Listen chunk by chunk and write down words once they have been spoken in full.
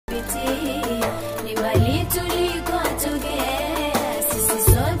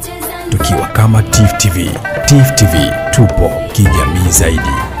kama TIFF TV. TIFF TV, tupo kijamii zaidi.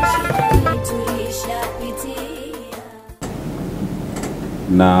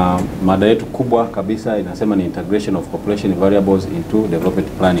 Na mada yetu kubwa kabisa inasema ni integration of population variables into development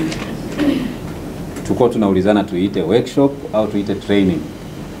planning. Tuko tunaulizana tuite workshop au tuite training.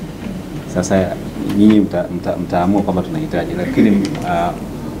 Sasa nyinyi mtaamua kama tunahitaji, lakini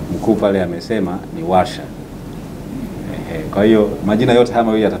mkuu pale amesema ni warsha. Kwa hiyo majina yote haya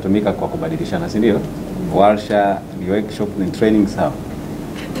mawili yatatumika kwa kubadilishana, si ndio? Warsha ni workshop ni training, sawa.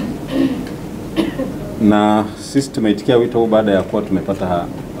 Na sisi tumeitikia wito huu baada ya kuwa tumepata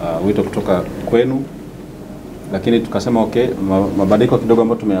wito kutoka kwenu, lakini tukasema okay, mabadiliko kidogo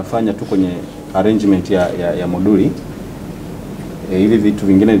ambayo tumeyafanya tu kwenye arrangement ya moduli. Hivi vitu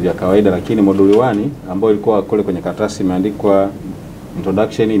vingine vya kawaida, lakini moduli 1 ambayo ilikuwa kule kwenye karatasi imeandikwa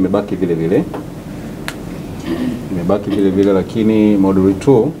introduction imebaki vile vile, lakini moduli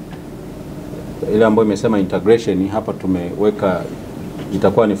 2 ile ambayo imesema integration, hapa tumeweka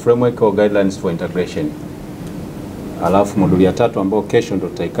itakuwa ni framework or guidelines for integration. Alafu moduli ya 3 ambayo kesho ndo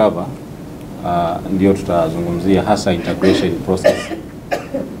tutaikava, ndio tutazungumzia hasa integration process,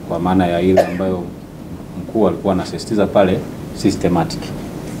 kwa maana ya ile ambayo mkuu alikuwa anasisitiza pale, systematic.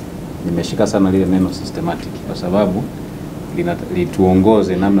 Nimeshika sana lile neno systematic kwa sababu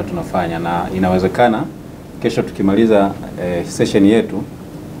lituongoze namna tunafanya, na inawezekana kesho tukimaliza session yetu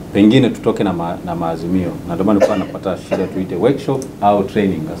pengine tutoke na maazimio, na ndio maana nilikuwa napata shida tuite workshop au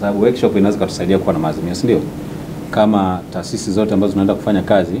training, kwa sababu workshop inaweza kutusaidia kuwa na maazimio, si ndio? Kama taasisi zote ambazo tunaenda kufanya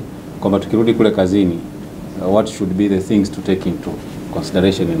kazi, kwamba tukirudi kule kazini, what should be the things to take into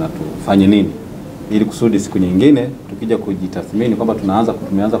consideration na tufanye nini, ili kusudi siku nyingine tukija kujitathmini kwamba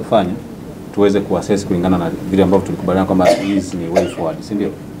tumeanza kufanya, tuweze kuassess kulingana na vile ambavyo tulikubaliana kwamba hizi ni way forward, si ndio?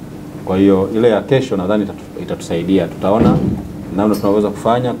 Kwa hiyo ile ya kesho nadhani itatusaidia, tutaona namna tunaweza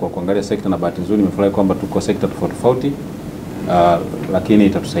kufanya kwa kuangalia sekta, na bahati nzuri nimefurahi kwamba tuko sekta tofauti, lakini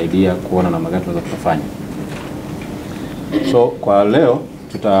itatusaidia kuona namna gani tunaweza kufanya. So kwa leo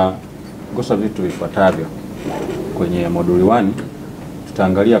tutagusa vitu vifuatavyo. Kwenye moduli 1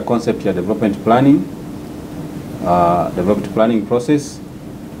 tutaangalia concept ya development planning, development planning process,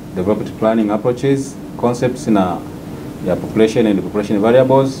 development planning approaches, concepts ya population and population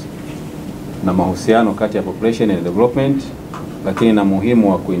variables, na mahusiano kati ya population and development, lakini na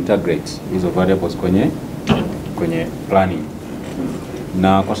muhimu wa kuintegrate hizo variables kwenye planning.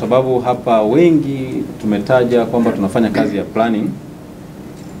 Na kwa sababu hapa wengi tumetaja kwamba tunafanya kazi ya planning,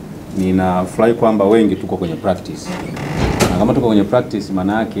 ninafurahi kwamba wengi tuko kwenye practice. Na kama tuko kwenye practice,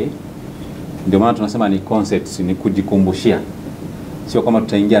 maana yake ndio maana tunasema ni concepts, ni kujikumbushia. Sio kama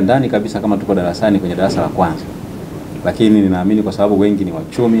tutaingia ndani kabisa kama tuko darasani kwenye darasa la kwanza. Lakini ninaamini kwa sababu wengi ni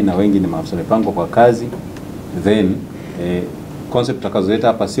wachumi na wengi ni maafisa mipango kwa kazi, then concept tutakazoleta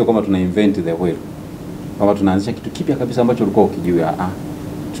hapa sio kama tuna invent the wheel, kama tunaanzisha kitu kipya kabisa ambacho ulikuwa ukijua.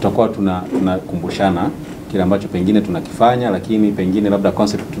 Tutakuwa tunakumbushana kile ambacho pengine tunakifanya, lakini pengine labda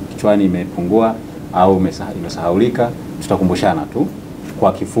concept kichwani imepungua au imesahaulika. Tutakumbushana tu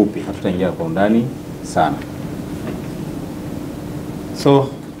kwa kifupi, hatutaingia kwa undani sana. So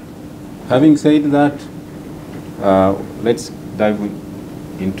having said that, let's dive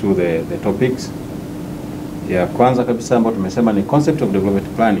into the topics. Ya kwanza kabisa ambayo tumesema ni concept of development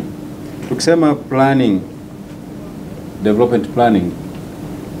planning. Tukisema planning, development planning,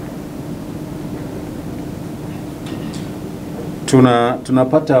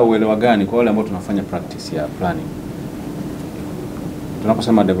 tunapata uelewa gani kwa wale ambao tunafanya practice ya planning?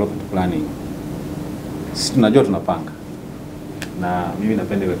 Tunaposema development planning, sisi tunajua tunapanga, na mimi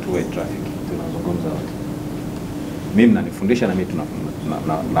napenda ile two way traffic, tunazungumza wote. Mimi nanifundisha na mimi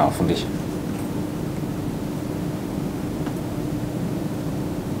nawafundisha.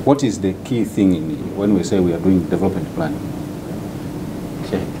 What is the key thing when we say we are doing development planning?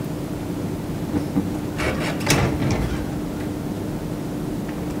 Okay.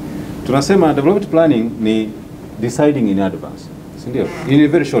 Tunasema development planning ni deciding in advance, si ndio? In a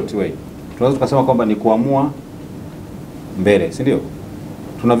very short way. Tunaweza kusema kwamba ni kuamua mbele, si ndio?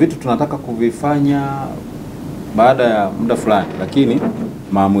 Tuna vitu tunataka kuvifanya baada ya muda fulani, lakini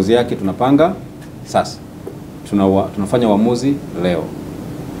maamuzi yake tunapanga sasa. Tunafanya uamuzi leo.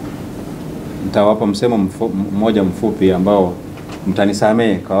 Nitawapa msemo mmoja mfupi ambao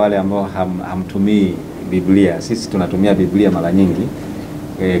mtanisamee kwa wale ambao hamtumii Biblia. Sisi tunatumia Biblia mara nyingi.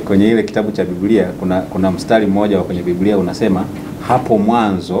 Kwenye ile kitabu cha Biblia kuna mstari mmoja wa kwenye Biblia unasema, hapo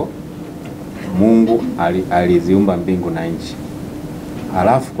mwanzo Mungu aliziumba mbingu na nchi.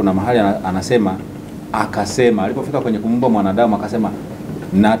 Alafu kuna mahali anasema akasema, alipofika kwenye kuumba mwanadamu akasema,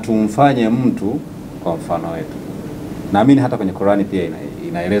 na tumfanye mtu kwa mfano wetu. Naamini hata kwenye Qur'ani pia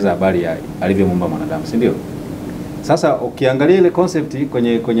inaeleza habari ya alivyomuumba mwanadamu, si ndio? Sasa ukiangalia ile concept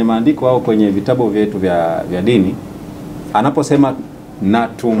kwenye maandiko au kwenye vitabu vyetu vya dini, anaposema na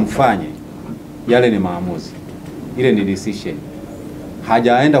tumfanye, yale ni maamuzi. Ile ni decision.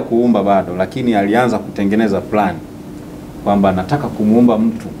 Hajaenda kuumba bado, lakini alianza kutengeneza plan kwamba nataka kumuumba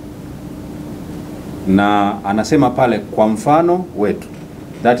mtu. Na anasema pale kwa mfano wetu.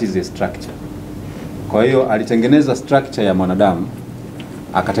 That is the structure. Kwa hiyo alitengeneza structure ya mwanadamu,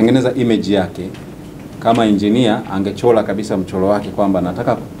 akatengeneza image yake. Kama engineer angechora kabisa mchoro wake kwamba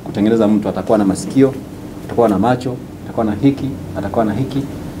nataka kutengeneza mtu atakuwa na masikio, atakuwa na macho, atakuwa na hiki, atakuwa na hiki,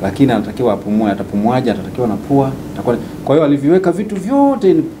 lakini anatakiwa apumue, atapumuaje, atatakiwa na pua, atakuwa. Kwa hiyo aliviweka vitu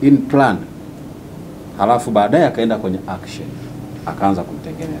vyote in plan. Halafu baadaye akaenda kwenye action, akaanza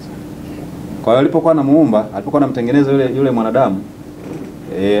kumtengeneza. Kwa hiyo alipokuwa anamuumba, alipokuwa anamtengeneza yule mwanadamu,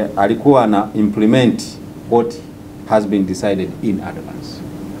 alikuwa na implement what has been decided in advance.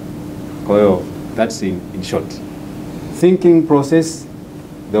 Kwa hiyo that's in short. Thinking process,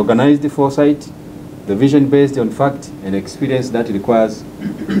 the organized foresight, the vision based on fact and experience that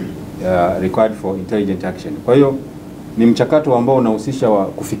required for intelligent action. Kwa hiyo ni mchakato ambao unahusisha wa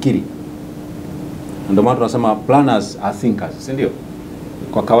kufikiri. Ndio maana tunasema planners are thinkers, si ndio?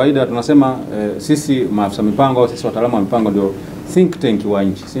 Kwa kawaida tunasema sisi maafisa mipango au sisi wataalamu wa mipango ndio think tank wa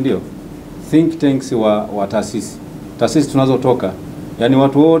nchi, si ndio? Think tanks wa taasisi. Taasisi tunazotoka, yani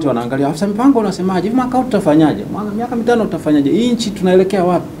watu wote wanaangalia afisa mipango unasemaje? Hivi mwaka tutafanyaje? Miaka mitano tutafanyaje? Nchi tunaelekea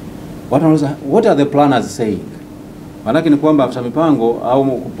wapi? Watu wanauliza what are the planners saying? Maana ni kwamba afisa mipango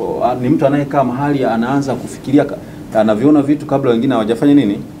au ni mtu anayekaa mahali anaanza kufikiria, anaviona vitu kabla wengine hawajafanya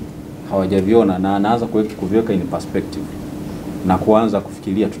nini? Hawajaviona, na anaanza kuviweka in perspective na kuanza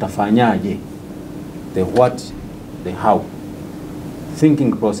kufikiria tutafanyaje, the what, the how.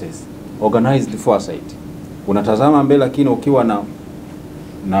 Thinking process, organized foresight. Unatazama mbele lakini ukiwa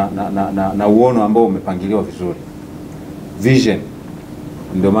na uono ambao umepangiliwa vizuri. Vision.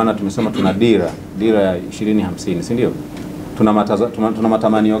 Ndio maana tumesema tuna dira ya 2050, si ndio? Tuna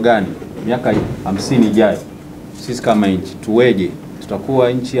matamanio gani miaka 50 ijayo? Sisi kama nchi tuweje?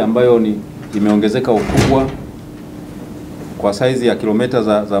 Tutakuwa nchi ambayo imeongezeka ukubwa kwa size ya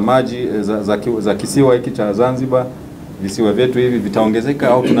kilomita za maji za kisiwa hiki cha Zanzibar. Visiwa vyetu hivi vitaongezeka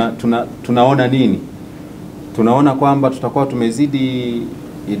au tunaona nini? Tunaona kwamba tutakuwa tumezidi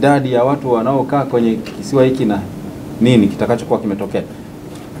idadi ya watu wanaokaa kwenye kisiwa hiki na nini kitakachokuwa kimetokea?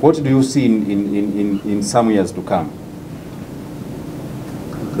 What do you see in some years to come?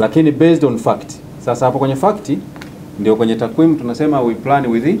 Lakini based on fact. Sasa hapo kwenye fact ndio kwenye takwimu tunasema we plan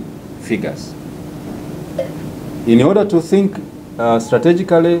with the figures. In order to think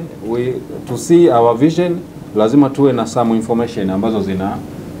strategically, to see our vision, lazima tuwe na some information ambazo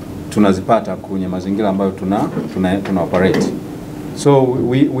tunazipata kwenye mazingira ambayo tuna operate. So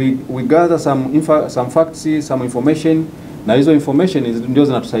we gather some facts, some information, na hizo information ndio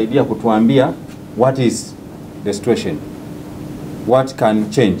zinatusaidia kutuambia what is the situation, what can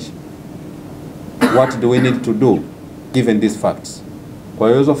change, what do we need to do given these facts. Kwa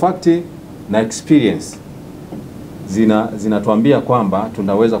hiyo hizo facts na experience zinatuambia kwamba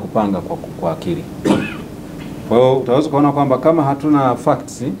tunaweza kupanga kwa akili. Kwa hiyo utaweza kuona kwamba kama hatuna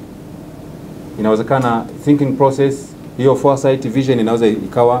facts, inawezekana thinking process, hiyo foresight, vision inaweza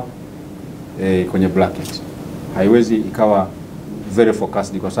ikawa kwenye bracket. Haiwezi ikawa very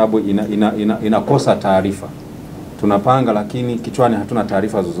focused kwa sababu inakosa taarifa. Tunapanga lakini kichwani hatuna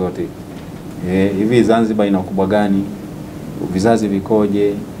taarifa zozote. Hivi Zanzibar ina ukubwa gani? Vizazi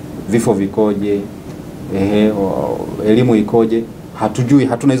vikoje? Vifo vikoje? Elimu ikoje? Hatujui,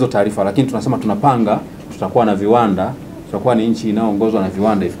 hatuna hizo taarifa, lakini tunasema tunapanga tutakuwa na viwanda, tutakuwa ni nchi inayoongozwa na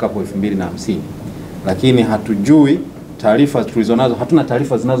viwanda ifikapo 2050. Lakini hatujui taarifa tulizonazo, hatuna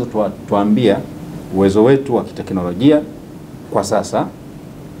taarifa zinazotuambia uwezo wetu wa kiteknolojia kwa sasa.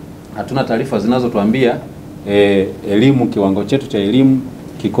 Hatuna taarifa zinazotuambia elimu, kiwango chetu cha elimu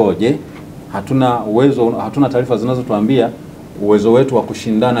kikoje. Hatuna taarifa zinazotuambia uwezo wetu wa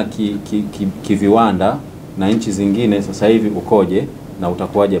kushindana kiviwanda na nchi zingine sasa hivi ukoje na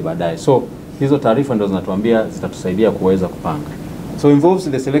utakuwaje baadaye. So hizo taarifa ndio zinatuambia, zitatusaidia kuweza kupanga. So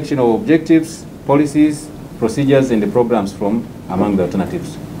involves the selection of objectives, policies, procedures and the programs from among the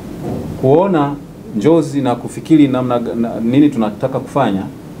alternatives. Kuona njozi na kufikiri nini tunataka kufanya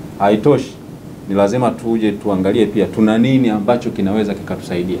haitoshi. Ni lazima tuje tuangalie pia tuna nini ambacho kinaweza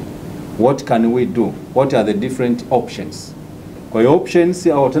kikatusaidia. What can we do? What are the different options? Kwa hiyo options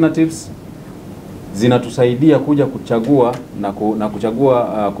au alternatives zinatusaidia kuja kuchagua na kuchagua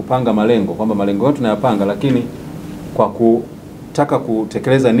kupanga malengo, kwamba malengo yetu tunayapanga, lakini tunataka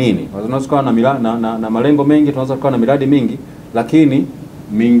kutekeleza nini. Tunaweza kuwa na malengo mengi, tunaweza kuwa na miradi mingi, lakini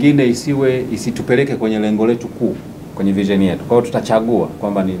mingine isitupeleke kwenye lengo letu kuu, kwenye vision yetu. Kwa hiyo tutachagua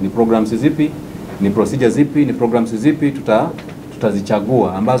kwamba ni programs zipi, ni procedure zipi, ni programs zipi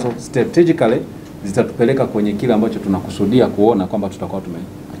tutazichagua ambazo strategically zitatupeleka kwenye kile ambacho tunakusudia kuona kwamba tutakuwa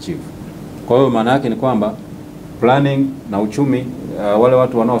tumeachieve. Kwa hiyo maana yake ni kwamba planning na uchumi, wale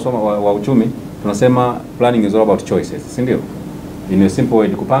watu wanaosoma wa uchumi tunasema planning is all about choices, si ndio? In a simple way,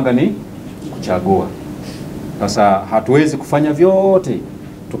 kupanga ni kuchagua. Sasa hatuwezi kufanya vyote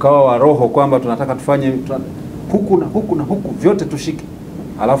tukawa wa roho kwamba tunataka tufanye huku na huku na huku vyote tushike,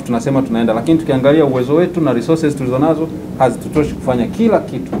 alafu tunasema tunaenda, lakini tukiangalia uwezo wetu na resources tulizonazo hazitutoshi kufanya kila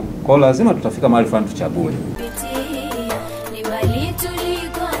kitu. Kwa hiyo lazima tutafika mahali fulani tuchague.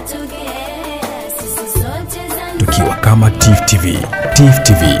 Tukiwa kama TIFF TV, TIFF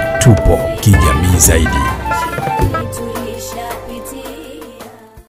TV tupo kijamii zaidi.